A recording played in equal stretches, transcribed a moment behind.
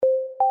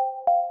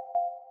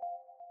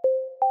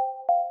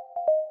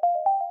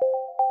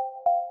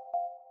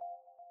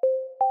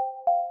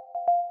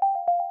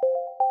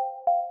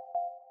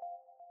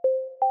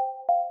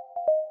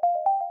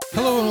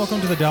Hello and welcome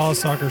to the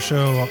Dallas Soccer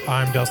Show.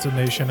 I'm Dustin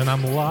Nation, and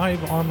I'm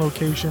live on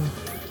location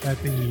at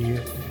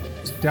the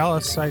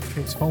Dallas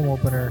Sidekicks home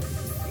opener.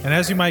 And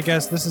as you might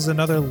guess, this is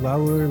another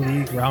lower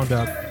league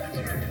roundup.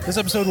 This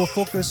episode will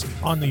focus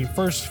on the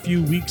first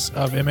few weeks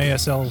of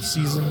MASL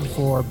season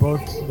for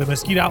both the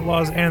Mesquite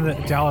Outlaws and the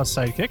Dallas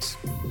Sidekicks.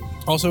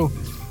 Also,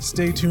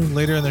 stay tuned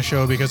later in the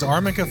show because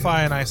Armin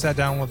Kafai and I sat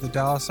down with the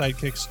Dallas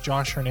Sidekicks'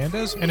 Josh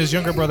Hernandez and his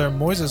younger brother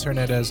Moises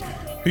Hernandez,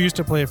 who used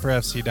to play for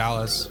FC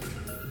Dallas.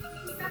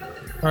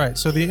 All right,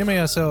 so the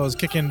MASL is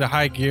kicking into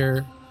high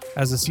gear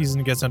as the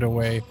season gets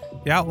underway.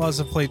 The Outlaws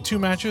have played 2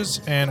 matches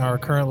and are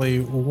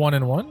currently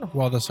 1-1,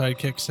 while the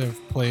Sidekicks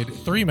have played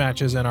 3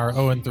 matches and are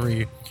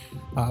 0-3.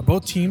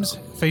 Both teams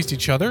faced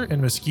each other in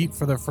Mesquite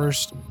for the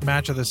first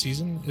match of the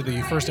season,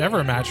 the first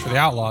ever match for the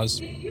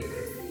Outlaws.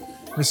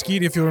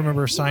 Mesquite, if you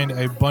remember, signed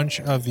a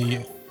bunch of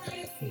the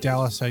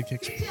Dallas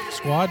Sidekicks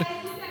squad,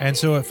 and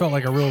so it felt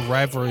like a real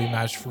rivalry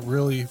match, for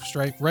really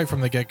straight right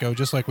from the get-go,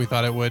 just like we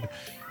thought it would.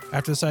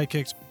 After the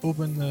Sidekicks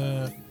opened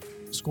the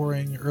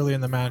scoring early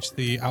in the match,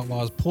 the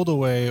Outlaws pulled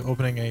away,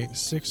 opening a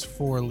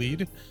 6-4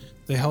 lead.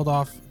 They held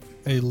off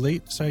a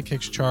late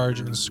Sidekicks charge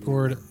and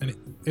scored an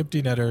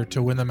empty netter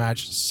to win the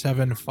match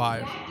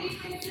 7-5.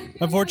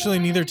 Unfortunately,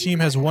 neither team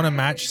has won a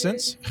match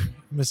since.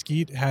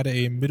 Mesquite had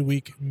a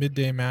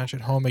midday match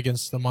at home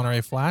against the Monterey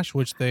Flash,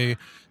 which they,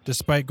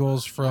 despite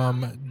goals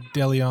from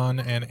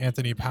DeLeon and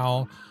Anthony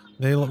Powell,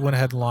 they went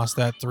ahead and lost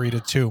that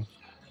 3-2.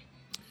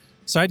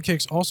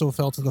 Sidekicks also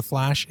fell to the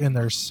Flash in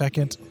their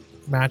second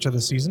match of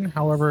the season.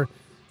 However,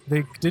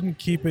 they didn't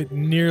keep it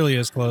nearly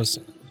as close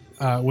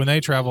when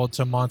they traveled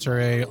to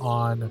Monterey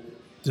on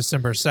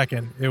December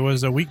 2nd. It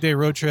was a weekday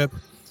road trip,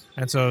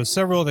 and so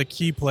several of the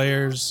key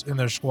players in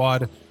their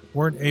squad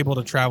weren't able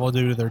to travel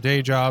due to their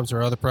day jobs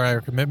or other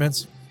prior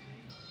commitments.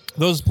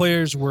 Those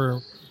players were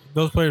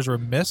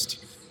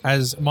missed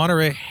as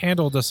Monterey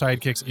handled the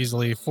Sidekicks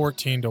easily,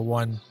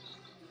 14-1.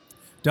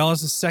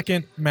 Dallas'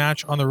 second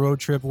match on the road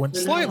trip went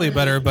slightly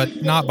better,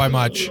 but not by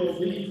much.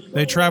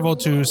 They traveled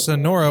to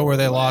Sonora, where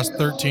they lost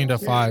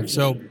 13-5.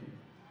 So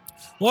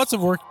lots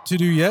of work to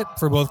do yet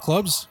for both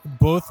clubs.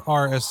 Both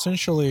are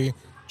essentially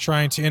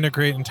trying to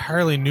integrate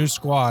entirely new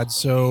squads.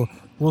 So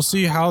we'll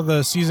see how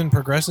the season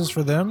progresses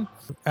for them.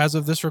 As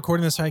of this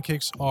recording, the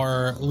Sidekicks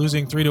are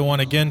losing 3-1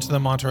 again to the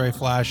Monterey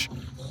Flash,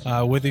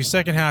 with the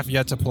second half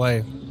yet to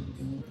play.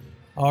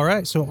 All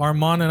right, so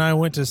Armand and I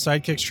went to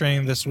Sidekicks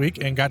training this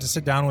week and got to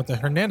sit down with the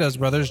Hernandez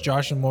brothers,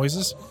 Josh and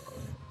Moises.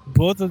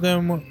 Both of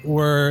them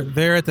were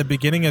there at the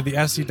beginning of the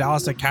FC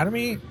Dallas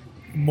Academy.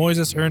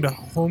 Moises earned a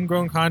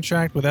homegrown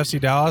contract with FC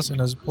Dallas and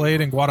has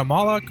played in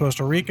Guatemala,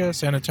 Costa Rica,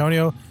 San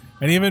Antonio,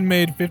 and even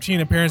made 15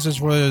 appearances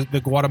for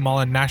the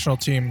Guatemalan national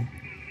team.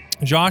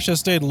 Josh has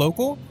stayed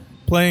local,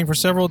 playing for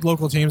several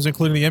local teams,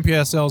 including the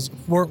NPSL's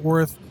Fort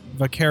Worth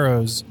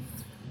Vaqueros.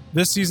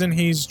 This season,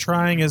 he's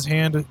trying his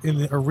hand in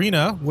the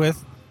arena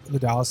with the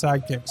Dallas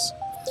Sidekicks.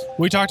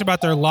 We talked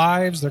about their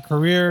lives, their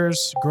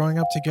careers, growing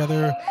up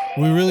together.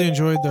 We really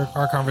enjoyed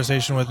our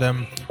conversation with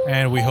them,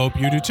 and we hope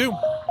you do too.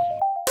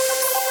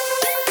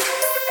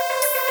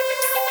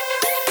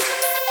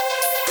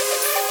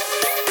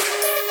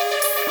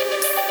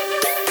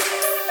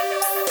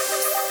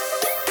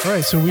 All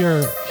right, so we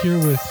are here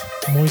with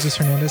Moises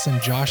Hernandez and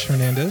Josh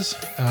Hernandez.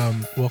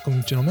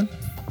 Welcome, gentlemen.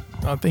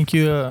 Thank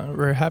you.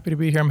 We're happy to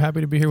be here. I'm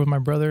happy to be here with my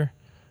brother.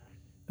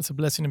 It's a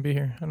blessing to be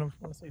here. I don't know if you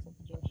want to say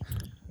something, Josh.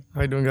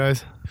 How you doing,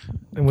 guys?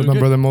 I'm with my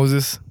brother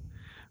Moses.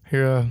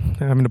 Here,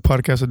 having the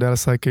podcast with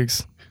Dallas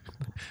Sidekicks.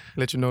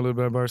 Let you know a little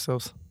bit about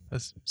ourselves.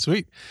 That's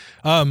sweet.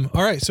 All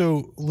right,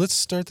 so let's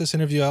start this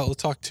interview out. We'll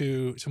talk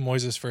to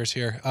Moises first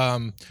here.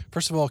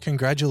 First of all,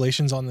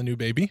 congratulations on the new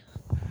baby.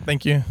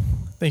 Thank you.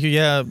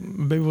 Yeah,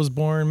 baby was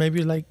born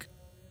maybe like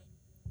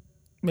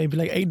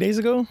 8 days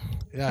ago.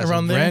 Yeah,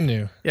 around there. Brand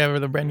new. Yeah, we're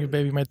the brand new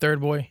baby. My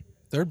third boy.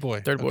 Third boy,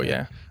 okay.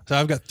 Yeah. So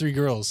I've got 3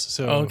 girls.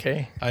 So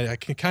okay. I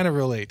can kind of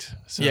relate.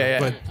 So, yeah.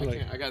 But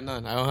I got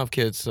none. I don't have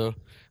kids, so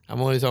I'm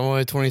only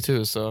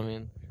 22. So I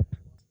mean,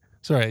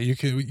 sorry,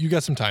 you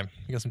got some time.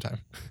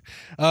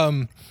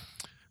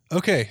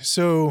 Okay,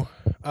 so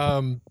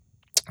I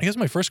guess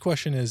my first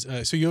question is,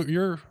 so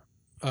you're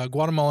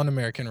Guatemalan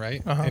American,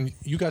 right? Uh-huh. And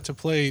you got to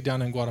play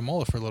down in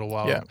Guatemala for a little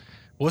while. Yeah.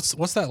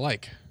 What's that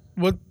like?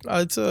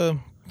 It's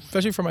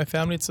especially for my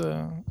family, it's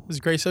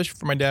great, especially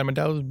for my dad. My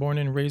dad was born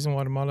and raised in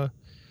Guatemala.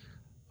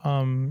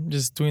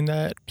 Just doing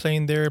that,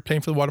 playing for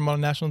the Guatemala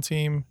national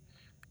team,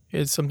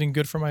 it's something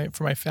good for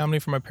my family,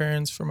 for my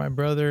parents, for my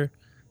brother.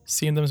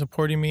 Seeing them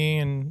supporting me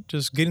and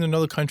just getting to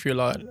know the country a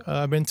lot.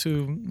 I've been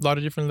to a lot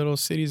of different little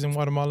cities in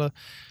Guatemala,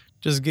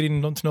 just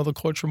getting to know the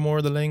culture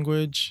more, the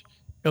language.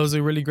 It was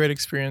a really great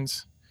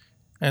experience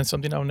and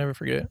something I'll never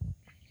forget.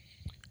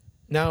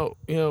 Now,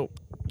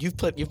 you've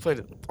played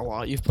a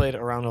lot. You've played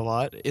around a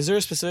lot. Is there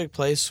a specific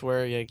place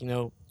where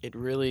you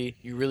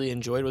really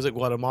enjoyed? Was it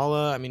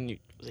Guatemala? I mean,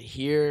 was it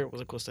here?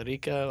 Was it Costa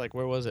Rica? Like,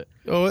 where was it?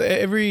 Oh,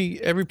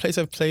 every place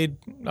I've played,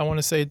 I want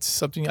to say it's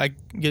something I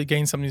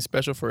gained something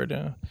special for it.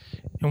 In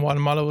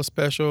Guatemala was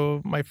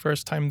special. My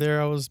first time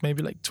there, I was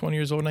maybe like 20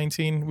 years old,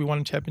 19. We won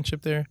a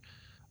championship there.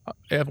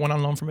 I went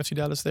on loan from FC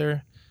Dallas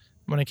there.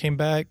 When I came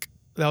back,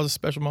 that was a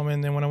special moment.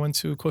 And then when I went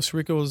to Costa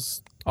Rica, it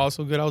was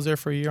also good. I was there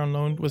for a year on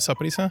loan with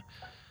Saprissa.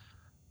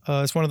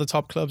 It's one of the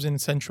top clubs in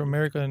Central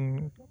America,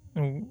 and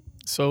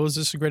so it was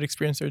just a great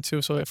experience there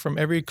too. So from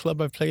every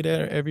club I've played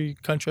at, every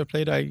country I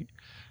played, I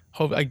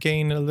hope I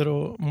gained a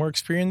little more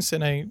experience,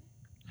 and I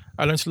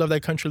learned to love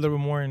that country a little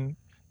bit more. And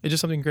it's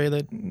just something great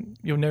that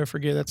you'll never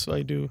forget. That's what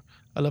I do.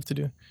 I love to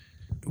do.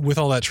 With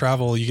all that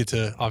travel, you get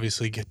to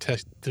obviously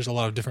there's a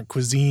lot of different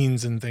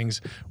cuisines and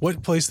things.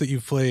 What place that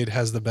you've played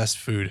has the best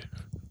food?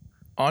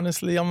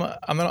 Honestly, I'm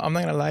not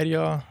gonna lie to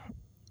y'all.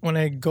 When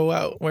I go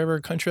out, wherever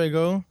country I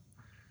go,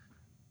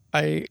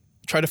 I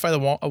try to find a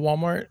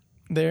Walmart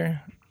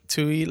there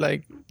to eat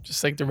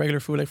just the regular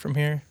food from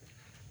here,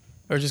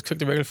 or just cook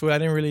the regular food. I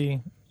didn't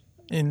really,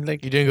 you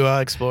didn't go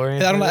out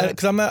exploring. I don't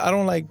because I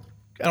don't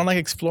like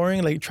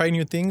exploring, trying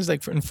new things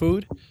in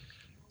food.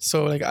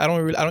 So I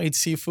don't eat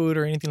seafood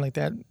or anything like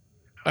that.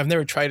 I've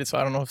never tried it, so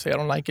I don't know if I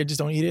don't like it. Just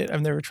don't eat it.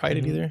 I've never tried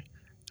it either.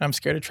 I'm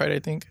scared to try it, I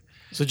think.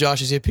 So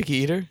Josh, is he a picky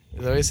eater? Is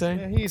that what you're saying?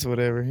 Yeah, he eats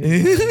whatever.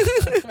 He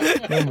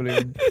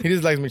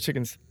just likes me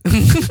chickens.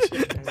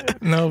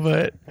 No,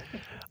 but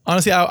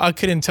honestly, I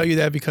couldn't tell you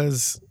that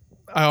because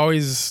I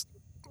would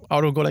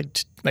go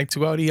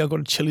to out eat. I'll go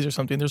to Chili's or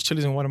something. There's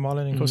Chili's in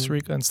Guatemala and Costa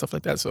Rica and stuff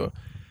like that. So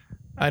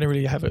I didn't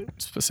really have a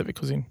specific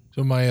cuisine.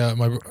 So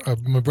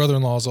my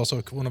brother-in-law is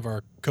also one of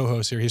our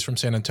co-hosts here. He's from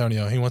San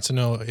Antonio. He wants to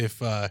know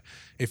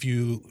if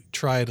you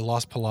tried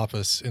Las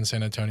Palapas in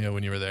San Antonio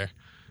when you were there.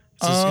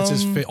 It's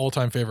his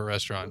all-time favorite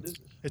restaurant.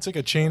 It's like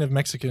a chain of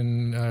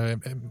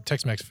Mexican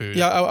Tex-Mex food.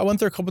 Yeah, I went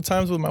there a couple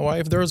times with my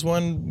wife. There was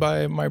one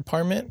by my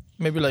apartment,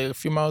 maybe a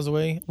few miles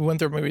away. We went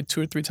there maybe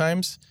 2 or 3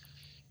 times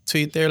to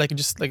eat there,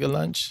 just a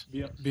lunch.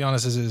 Be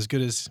honest, is it as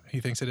good as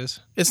he thinks it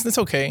is? It's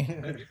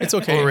okay. It's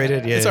okay.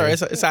 Overrated, yeah. It's all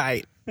right. It's all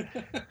right.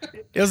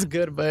 It was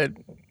good, but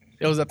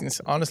it was nothing.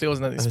 Honestly, it was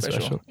nothing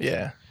special.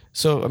 Yeah.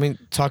 So,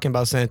 talking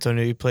about San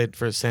Antonio, you played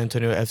for San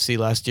Antonio FC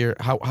last year.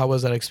 How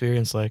was that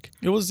experience like?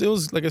 It was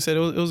like I said,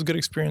 it was a good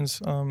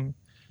experience.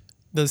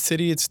 The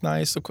city, it's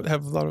nice.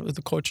 Have a lot of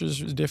the culture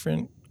is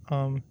different.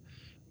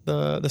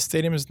 The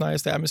stadium is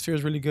nice. The atmosphere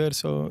is really good.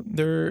 So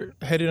they're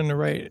headed in the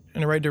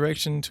right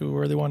direction to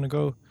where they want to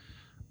go.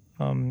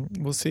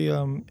 We'll see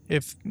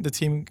if the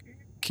team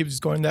keeps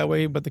going that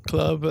way. But the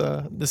club,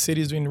 the city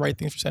is doing the right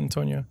things for San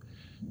Antonio.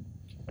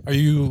 Are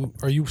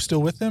you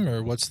still with them,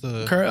 or what's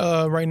the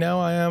current? Right now,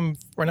 I am.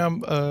 Right now,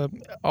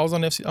 I was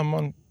on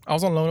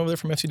loan over there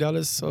from FC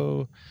Dallas.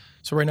 So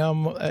right now,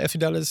 FC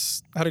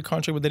Dallas had a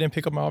contract, but they didn't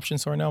pick up my option.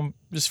 So right now, I'm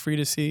just free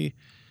to see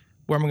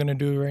what I'm gonna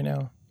do right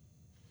now.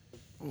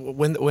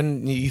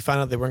 When you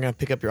found out they weren't gonna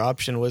pick up your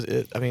option, was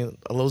it? A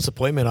little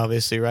disappointment,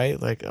 obviously, right?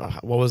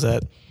 What was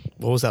that?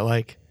 What was that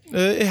like?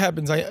 It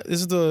happens. This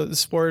is the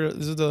sport.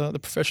 This is the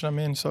profession I'm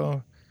in.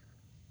 So,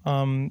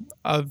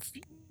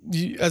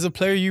 as a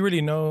player, you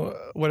really know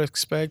what to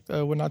expect,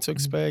 what not to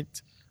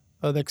expect,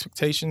 the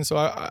expectations. So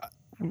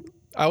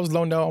I was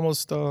loaned out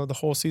almost the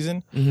whole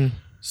season. Mm-hmm.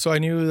 So I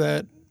knew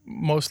that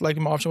most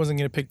likely my option wasn't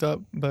getting picked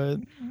up, but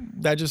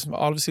that just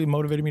obviously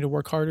motivated me to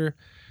work harder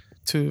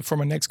for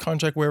my next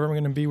contract, wherever I'm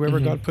going to be,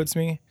 wherever God puts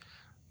me,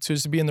 to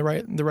just be in the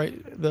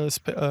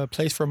right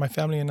place for my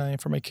family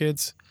and for my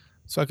kids,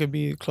 so I could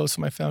be close to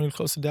my family,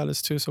 close to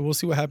Dallas too. So we'll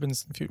see what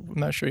happens. I'm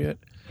not sure yet.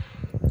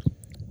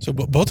 So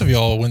both of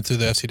y'all went through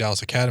the FC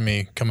Dallas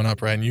Academy coming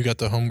up, right? And you got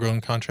the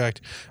homegrown contract.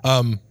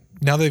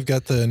 Now they've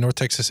got the North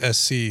Texas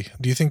SC.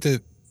 Do you think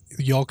that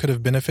y'all could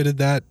have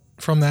benefited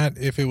from that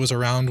if it was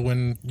around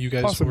when you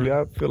guys Possibly.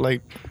 were? I feel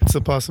like it's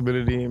a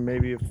possibility, and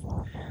maybe if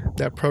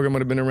that program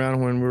would have been around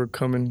when we were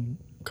coming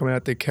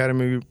out the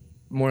academy, we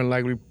more than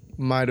likely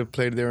might have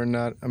played there or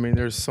not.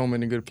 There's so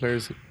many good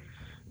players.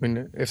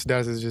 FC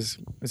Dallas is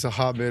it's a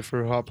hotbed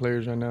for hot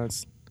players right now.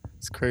 It's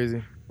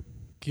crazy.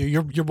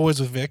 Your boys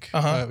with Vic.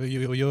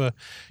 You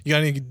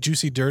got any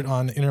juicy dirt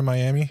on Inter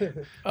Miami?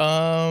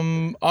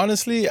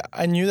 Honestly,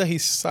 I knew that he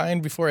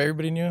signed before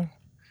everybody knew.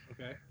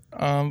 Okay.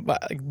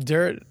 But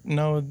dirt,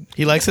 no.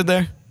 He likes it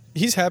there.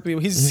 He's happy.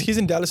 He's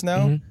in Dallas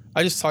now.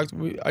 I just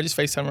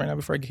FaceTime him right now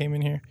before I came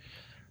in here.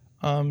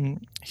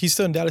 He's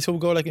still in Dallas. He'll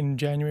go in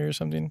January or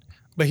something.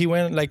 But he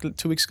went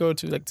 2 weeks ago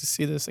to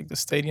see this the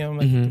stadium,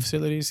 the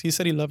facilities. He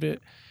said he loved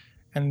it,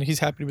 and he's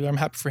happy to be there. I'm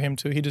happy for him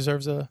too. He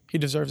deserves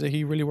it.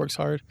 He really works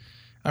hard.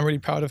 I'm really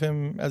proud of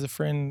him as a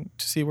friend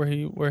to see where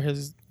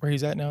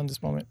he's at now in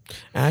this moment.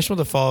 And I just want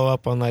to follow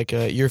up on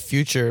your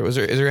future. Is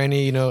there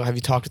any have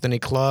you talked with any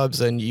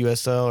clubs in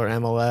USL or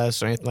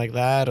MLS or anything like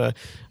that?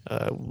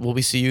 Will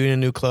we see you in a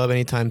new club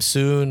anytime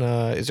soon?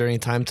 Is there any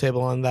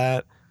timetable on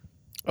that?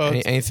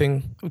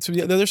 Anything?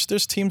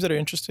 There's teams that are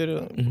interested,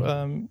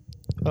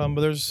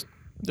 but there's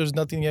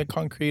nothing yet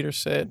concrete or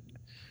set.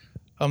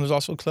 There's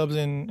also clubs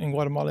in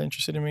Guatemala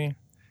interested in me,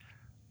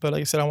 but like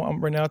I said,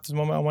 right now at this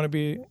moment I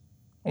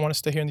want to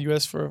stay here in the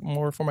U.S. for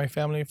my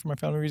family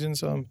reasons.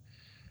 So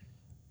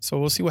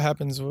we'll see what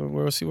happens.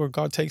 We'll see where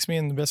God takes me,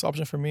 and the best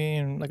option for me,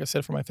 and like I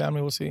said, for my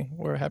family, we'll see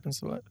where it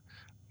happens.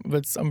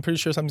 But I'm pretty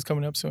sure something's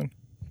coming up soon.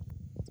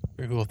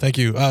 Very cool. Thank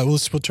you. We'll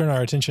turn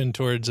our attention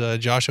towards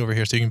Josh over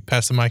here, so you can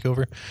pass the mic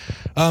over.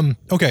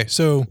 Okay,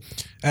 so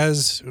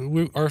as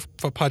our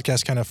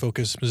podcast kind of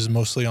focuses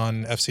mostly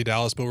on FC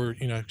Dallas, but we're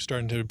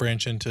starting to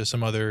branch into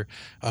some other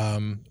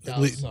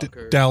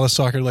Dallas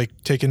soccer, like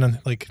taking on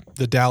like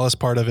the Dallas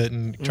part of it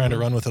and trying to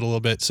run with it a little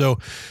bit. So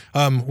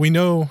we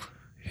know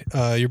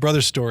your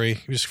brother's story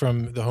just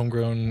from the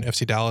homegrown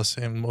FC Dallas,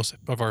 and most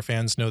of our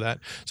fans know that.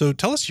 So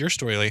tell us your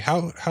story. Like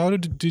how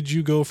did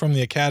you go from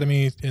the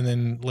academy and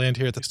then land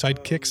here at the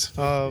Sidekicks?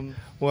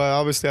 Well,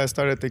 obviously I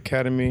started at the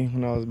academy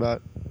when I was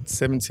about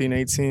 17,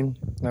 18,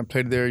 and I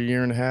played there a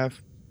year and a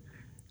half.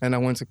 And I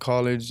went to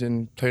college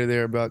and played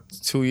there about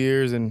 2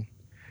 years and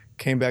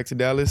came back to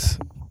Dallas.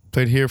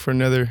 Played here for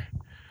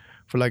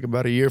like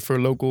about a year for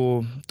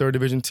local third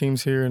division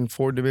teams here in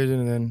fourth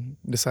division, and then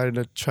decided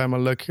to try my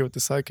luck here with the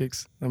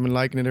Sidekicks. I've been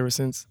liking it ever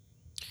since.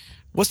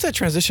 What's that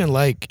transition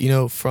like,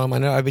 from, I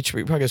know I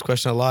probably get this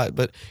question a lot,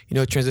 but,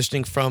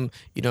 transitioning from,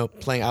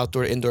 playing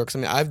outdoor to indoor? Because, I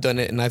mean, I've done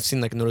it and I've seen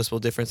like a noticeable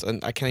difference,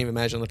 and I can't even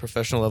imagine on the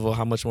professional level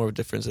how much more of a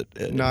difference it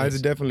it's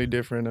definitely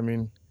different. I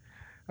mean,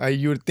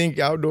 you would think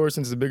outdoors,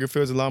 since it's a bigger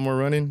field, it's a lot more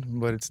running,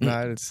 but it's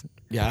not.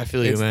 Yeah, I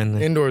feel you,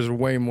 man. Indoors are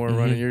way more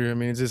running.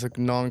 It's just like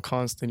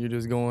non-constant. You're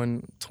just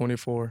going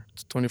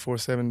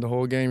 24/7. The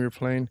whole game you're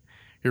playing,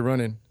 you're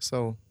running.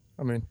 So,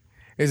 I mean,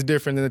 it's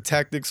different than the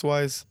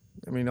tactics-wise.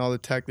 I mean, all the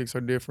tactics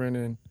are different,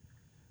 and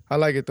I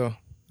like it, though.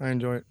 I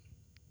enjoy it.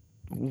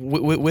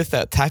 With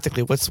that,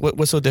 tactically, what's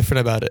so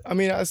different about it? I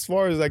mean, as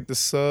far as like the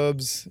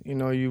subs,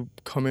 you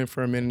come in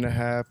for a minute and a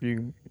half.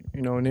 In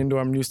indoor, and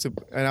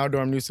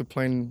outdoor, I'm used to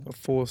playing a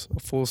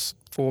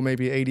full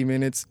maybe 80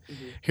 minutes.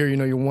 Here,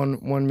 you're 1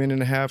 minute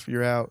and a half,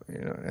 you're out.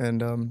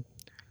 And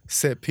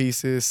set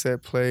pieces,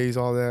 set plays,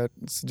 all that.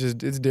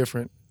 It's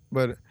different.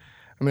 But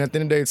I mean, at the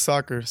end of the day, it's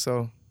soccer,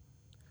 so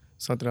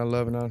something I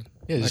love, and I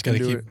just gotta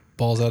keep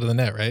balls out of the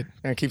net, right?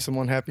 And keep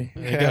someone happy.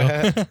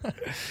 There you go.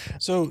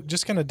 So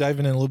just kind of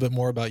diving in a little bit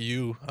more about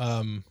you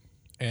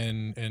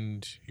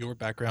and your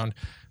background.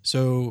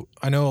 So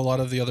I know a lot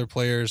of the other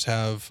players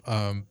have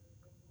kind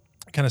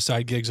of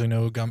side gigs. I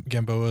know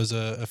Gamboa is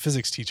a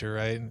physics teacher,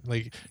 right?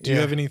 Like, do you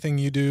have anything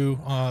you do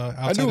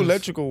outside I do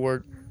electrical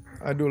work.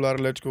 I do a lot of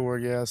electrical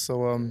work, yeah.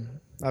 So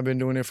I've been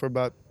doing it for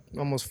about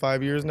almost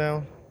 5 years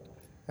now.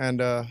 And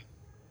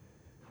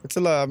it's a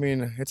lot. I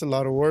mean, it's a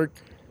lot of work.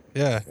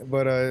 Yeah.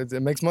 But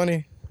it makes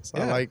money, so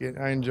I like it.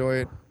 I enjoy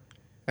it.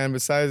 And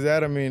besides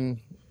that, I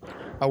mean,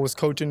 I was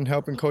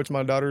helping coach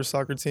my daughter's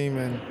soccer team,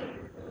 and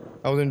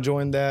I was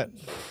enjoying that.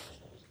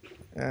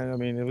 And I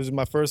mean, it was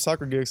my first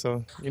soccer gig,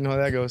 so you know how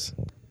that goes.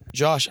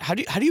 Josh, how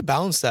do you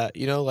balance that?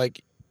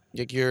 Like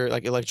your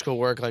like electrical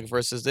work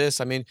versus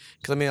this. I mean,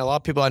 because a lot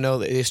of people I know,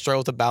 they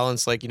struggle to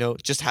balance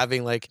just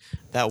having like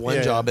that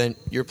one job, and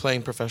you're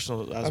playing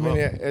professional as well.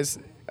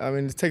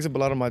 It takes up a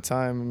lot of my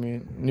time. I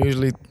mean,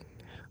 usually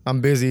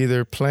I'm busy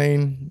either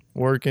playing,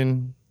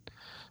 working.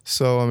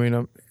 So I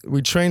mean,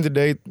 we train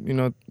today,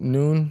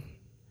 noon,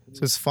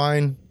 so it's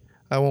fine.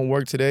 I won't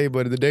work today,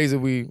 but the days that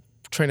we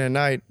train at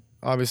night,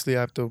 obviously I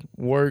have to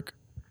work,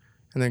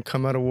 and then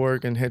come out of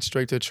work and head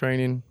straight to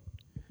training,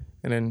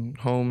 and then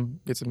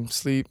home, get some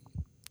sleep,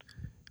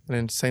 and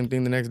then same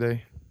thing the next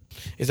day.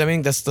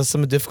 That's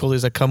some of the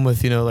difficulties that come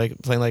with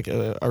playing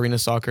arena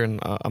soccer in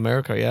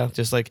America. Yeah,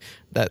 just like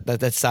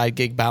that side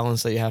gig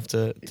balance that you have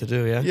to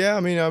do. Yeah. Yeah,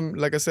 I mean,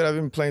 like I said, I've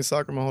been playing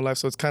soccer my whole life,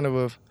 so it's kind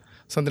of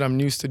something I'm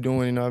used to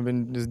doing. I've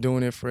been just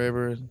doing it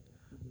forever.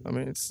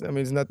 It's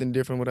nothing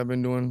different what I've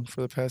been doing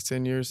for the past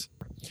 10 years.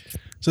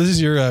 So this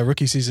is your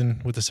rookie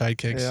season with the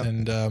Sidekicks,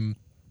 and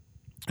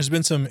there's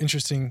been some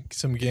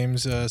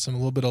games, some a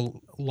little bit of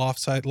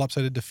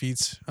lopsided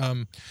defeats.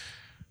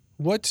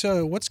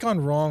 What's gone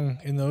wrong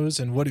in those,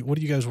 and what are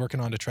you guys working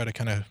on to try to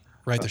kind of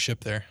right the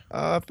ship there?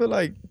 I feel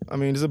like,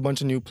 there's a bunch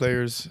of new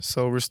players,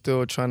 so we're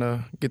still trying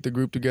to get the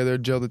group together,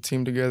 gel the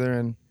team together,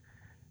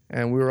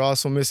 and we were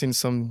also missing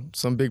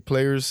some big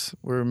players.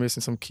 We were missing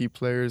some key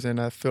players,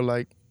 and I feel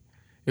like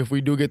if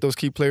we do get those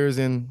key players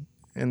in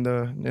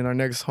our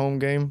next home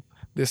game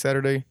this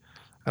Saturday,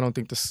 I don't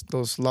think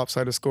those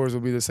lopsided scores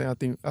will be the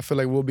same. I feel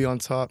like we'll be on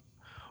top,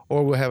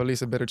 or we'll have at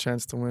least a better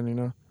chance to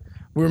win.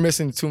 We were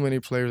missing too many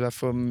players. I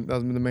feel that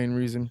was the main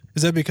reason.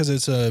 Is that because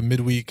it's a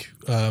midweek?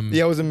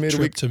 It was a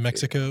midweek trip to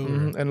Mexico.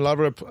 Mm-hmm. And a lot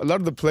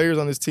of the players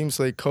on this team,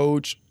 so they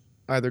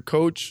either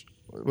coach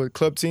with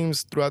club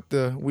teams throughout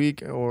the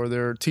week, or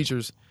they're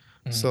teachers.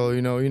 Mm-hmm. So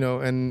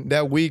and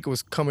that week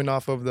was coming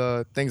off of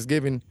the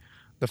Thanksgiving,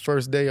 the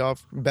first day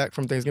off back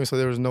from Thanksgiving. So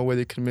there was no way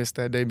they could miss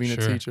that day being a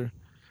teacher.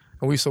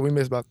 And we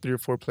missed about 3 or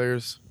 4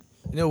 players.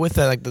 With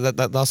that,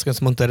 that loss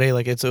against Monterrey,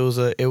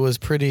 it was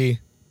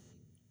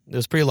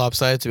pretty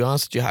lopsided, to be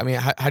honest with you. I mean,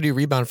 how do you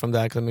rebound from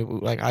that?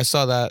 Because I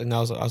saw that, and I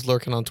was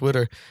lurking on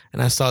Twitter,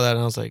 and I saw that, and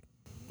I was like,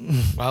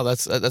 wow,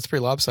 that's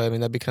pretty lopsided. I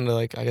mean, that'd be kind of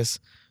like, I guess,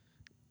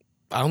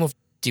 I don't know if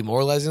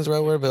demoralizing is the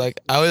right word, but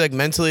I would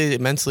mentally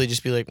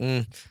just be like,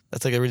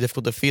 that's like a really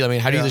difficult defeat. I mean,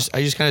 how do you just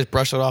kind of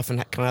brush it off and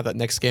kind of have that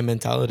next game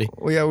mentality?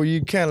 Well,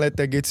 you can't let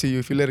that get to you.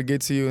 If you let it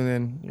get to you, and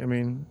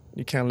then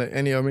you can't let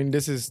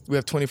we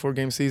have 24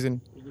 game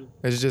season.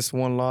 It's just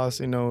one loss.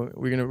 You know,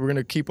 we're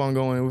gonna keep on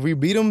going. If we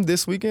beat them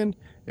this weekend,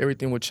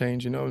 everything will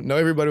change. You know,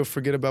 everybody will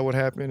forget about what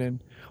happened, and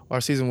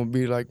our season will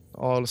be like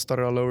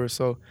started all over.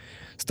 So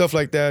stuff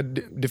like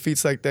that,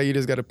 defeats like that, you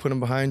just got to put them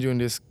behind you and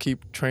just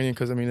keep training.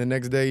 Because I mean, the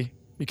next day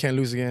you can't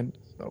lose again.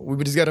 So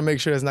we just got to make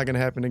sure that's not gonna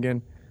happen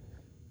again,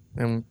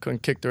 and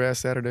kick their ass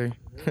Saturday.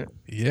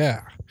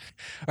 Yeah.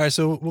 All right,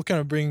 so we'll kind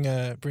of bring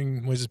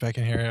Moises back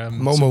in here.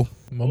 Momo.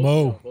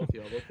 Momo. All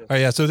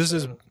right, yeah. So this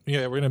is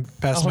we're gonna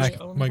pass Mike.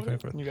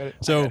 You got it.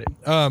 So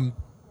all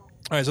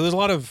right, so there's a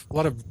lot of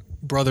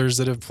brothers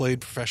that have played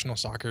professional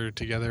soccer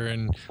together,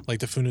 and like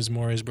the Funes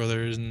Mori's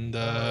brothers, and We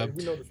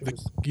know the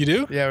Funes. you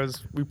do? Yeah,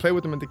 we played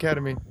with them at the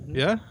academy.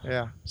 Yeah.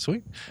 Yeah.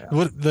 Sweet.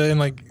 Yeah. And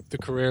like the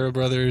Carrera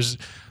brothers,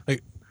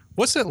 like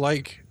what's it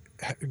like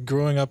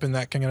growing up in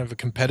that kind of a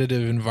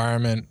competitive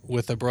environment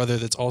with a brother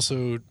that's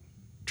also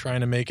trying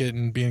to make it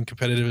and being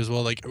competitive as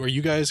well? Like, were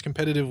you guys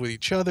competitive with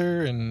each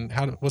other, and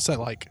what's that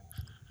like?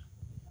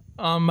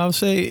 I would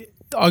say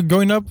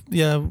growing up,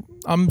 yeah,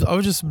 I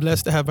was just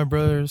blessed to have my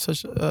brother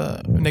next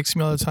to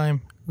me all the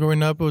time.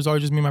 Growing up, it was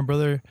always just me and my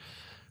brother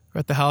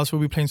at the house.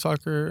 We'll be playing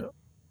soccer,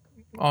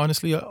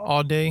 honestly,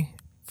 all day.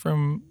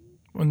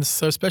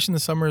 Especially in the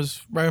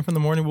summers, right from the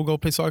morning, we'll go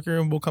play soccer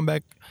and we'll come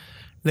back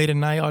late at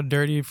night, all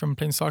dirty from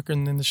playing soccer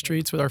in the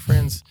streets with our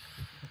friends.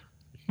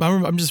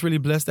 I'm just really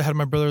blessed to have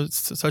my brother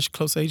such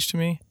close age to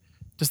me,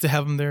 just to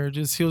have him there.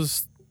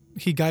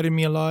 He guided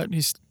me a lot.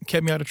 He's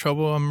kept me out of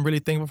trouble. I'm really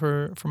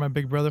thankful for my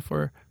big brother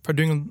for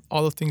doing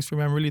all the things for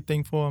me. I'm really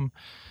thankful.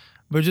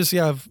 But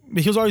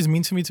he was always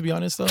mean to me, to be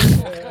honest, though.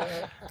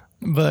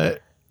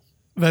 but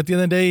at the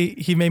end of the day,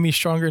 he made me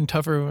stronger and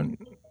tougher,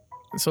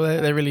 so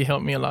that really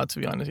helped me a lot, to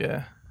be honest.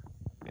 Yeah.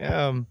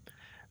 Yeah.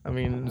 I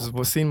mean,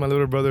 just seeing my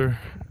little brother,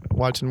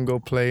 watching him go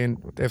play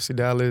with FC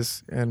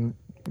Dallas and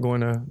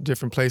going to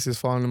different places,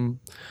 following him,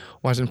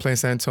 watching him play in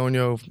San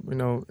Antonio, you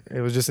know,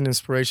 it was just an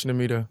inspiration to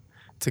me to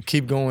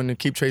keep going and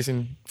keep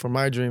chasing for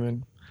my dream,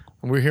 and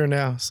we're here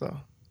now.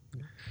 So,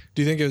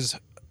 do you think it was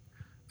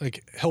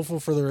like helpful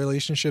for the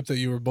relationship that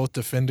you were both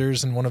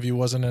defenders and one of you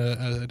wasn't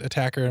an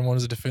attacker and one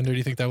was a defender? Do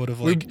you think that would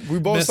have like we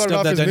both started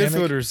off as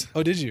midfielders?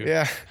 Oh, did you?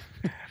 Yeah,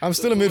 I'm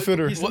still a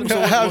midfielder.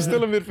 I'm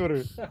still a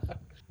midfielder,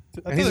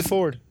 and he's a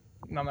forward.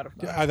 No, I'm not a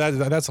yeah,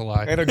 that's a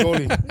lie. And a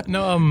goalie.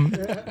 No,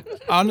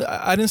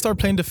 I didn't start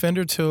playing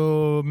defender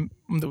till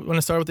when I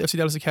started with the FC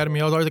Dallas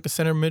Academy. I was always like a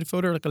center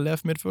midfielder, like a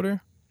left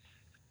midfielder.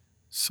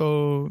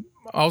 So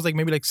I was like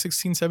maybe like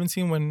 16,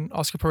 17 when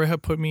Oscar Pareja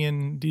put me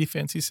in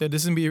defense. He said,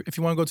 if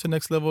you want to go to the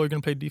next level, you're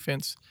going to play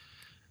defense.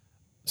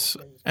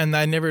 So, and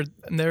I never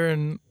thought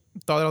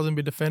that I was going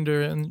to be a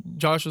defender. And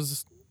Josh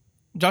is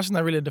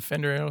not really a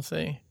defender, I don't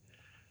say.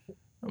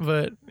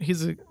 But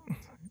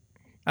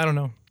I don't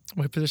know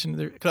what position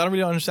there, because I don't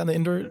really understand the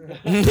indoor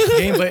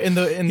game. But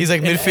he's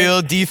like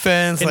midfield,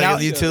 defense,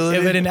 like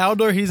utility. But in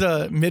outdoor, he's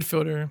a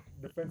midfielder.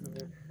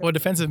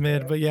 Defensive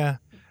mid. But yeah,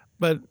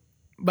 but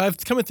I've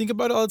come to think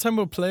about it all the time.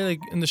 We'll play like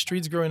in the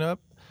streets growing up.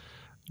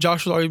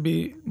 Josh would always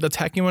be the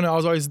attacking one. I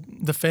was always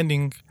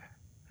defending,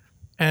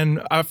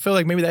 and I feel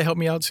like maybe that helped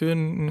me out too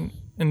in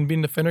being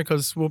a defender,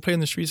 because we'll play in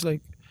the streets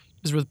like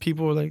just with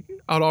people. Like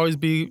it'll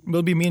be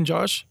me and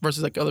Josh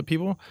versus like other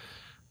people.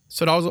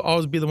 So I'd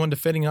always be the one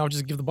defending, and I would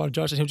just give the ball to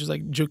Josh, and he'll just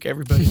like juke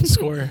everybody and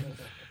score.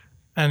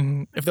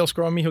 And if they'll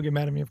score on me, he'll get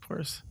mad at me, of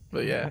course.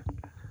 But yeah.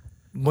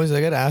 Moises,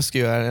 I got to ask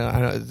you. I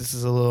know this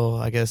is a little,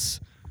 I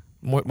guess,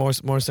 more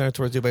centered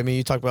towards you. But I mean,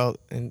 you talked about,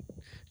 and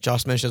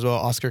Josh mentioned as well,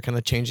 Oscar kind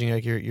of changing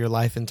like your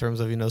life in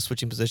terms of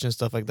switching positions,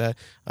 stuff like that.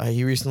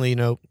 He recently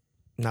now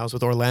is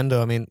with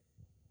Orlando. I mean,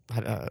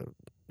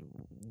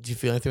 do you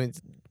feel anything?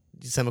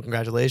 Did you send him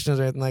congratulations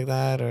or anything like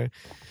that, or?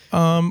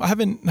 I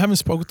haven't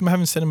spoken with him. I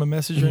haven't sent him a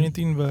message or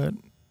anything, but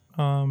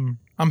I'm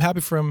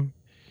happy for him.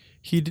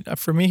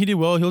 For me, he did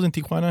well. He was in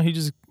Tijuana. He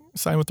just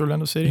signed with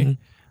Orlando City.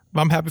 Mm-hmm.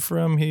 But I'm happy for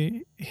him.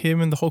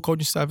 Him and the whole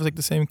coaching staff is like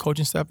the same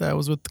coaching staff that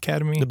was with the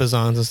academy. The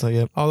Bazans and stuff,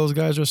 yep. All those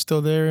guys are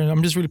still there, and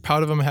I'm just really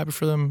proud of them. I'm happy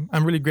for them.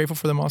 I'm really grateful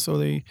for them also.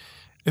 If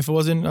it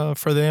wasn't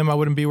for them, I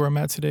wouldn't be where I'm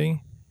at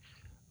today.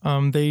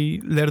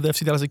 They led the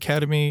FC Dallas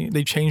Academy.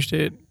 They changed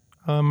it.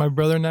 My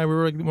brother and I, we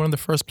were like one of the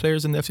first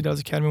players in the FC Dallas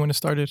Academy when it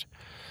started.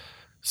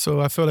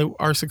 So I feel like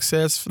our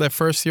success for that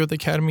first year at the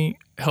academy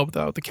helped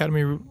out the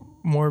academy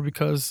more,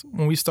 because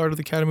when we started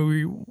the academy,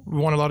 we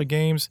won a lot of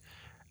games.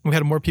 We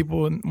had more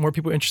people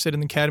interested in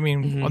the academy,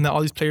 and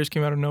all these players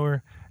came out of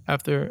nowhere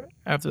after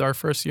our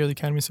first year of the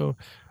academy. So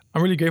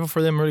I'm really grateful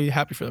for them. I'm really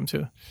happy for them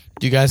too.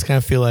 Do you guys kind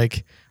of feel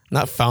like,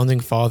 not founding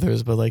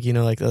fathers, but like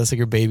like that's like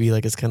your baby,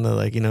 like it's kind of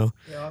like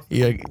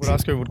what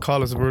Oscar would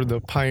call us, we're the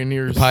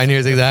pioneers.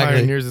 Pioneers, exactly.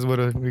 Pioneers is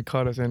what we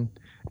call us, and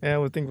I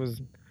would think it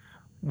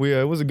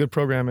was a good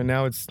program, and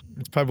now it's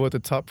probably the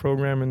top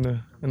program in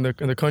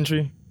the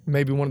country.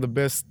 Maybe one of the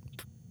best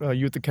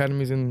youth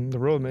academies in the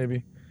world,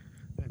 maybe.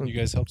 You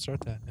guys helped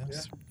start that.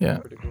 Yes. Yeah.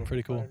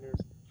 Pretty cool.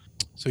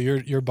 So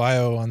your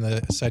bio on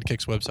the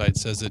Sidekicks website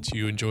says that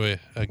you enjoy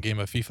a game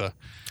of FIFA.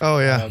 Oh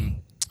yeah.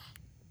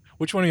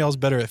 Which one of y'all's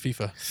better at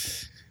FIFA?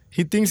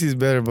 He thinks he's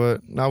better,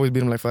 but I always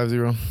beat him like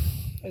 5-0.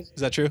 Is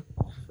that true?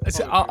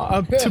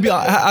 To be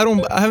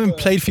honest, I haven't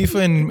played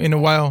FIFA in a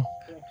while,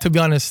 to be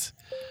honest.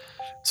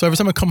 So every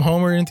time I come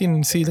home or anything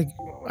and see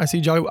I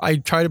see Jolly, I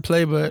try to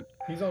play, but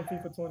He's on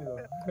FIFA 20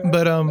 though.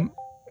 but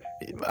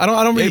I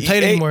don't really play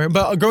it anymore.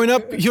 But growing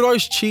up, he would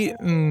always cheat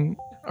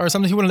or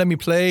something. He wouldn't let me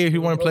play. Or he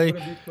wouldn't play.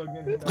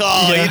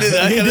 Oh, you did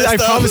that. I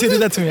promise he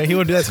did that to me. He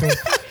would do that to me.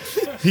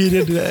 He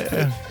did do that.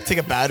 Yeah. Take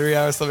a battery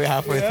out or something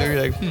halfway through.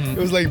 You're like, It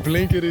was like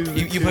blinking.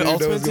 You play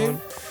Ultimate Team?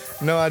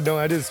 No, I don't.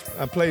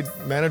 I played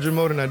manager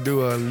mode and I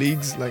do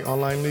leagues, like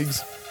online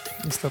leagues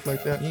and stuff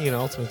like that. You know,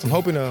 Ultimate I'm Team.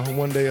 hoping to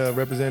one day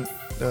represent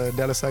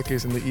Dallas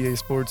Sidekicks in the EA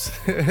Sports.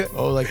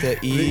 Oh, like the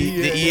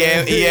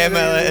Yeah.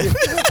 EML.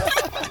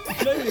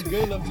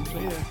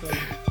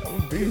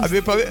 I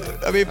mean,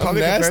 probably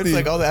compared to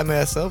like all the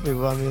MASL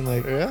people. I mean,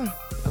 like, Yeah,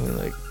 I'm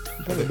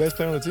the best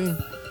player on the team.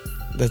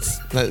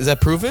 Is that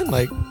proven?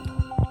 Like,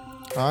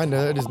 I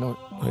know, I just know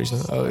it.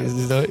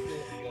 is this it?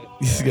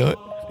 You just go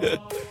it.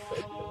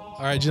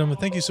 All right, gentlemen,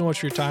 thank you so much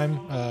for your time.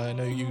 I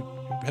know you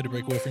had to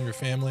break away from your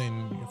family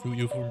and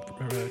you were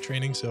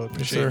training, so I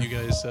appreciate you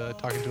guys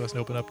talking to us and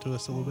open up to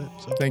us a little bit.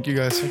 So Thank you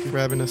guys for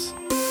having us.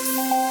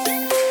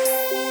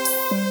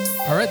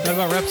 all right, that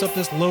about wraps up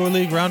this lower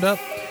league roundup.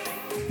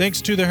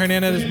 Thanks to the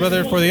Hernandez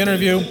brother for the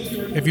interview.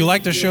 If you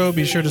like the show,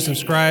 be sure to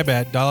subscribe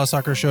at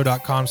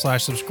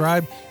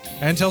dallasoccershow.com/subscribe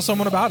and tell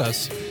someone about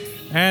us.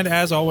 And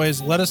as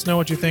always, let us know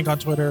what you think on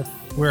Twitter.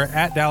 We're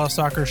at Dallas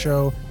Soccer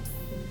Show.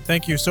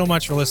 Thank you so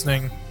much for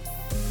listening.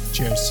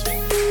 Cheers.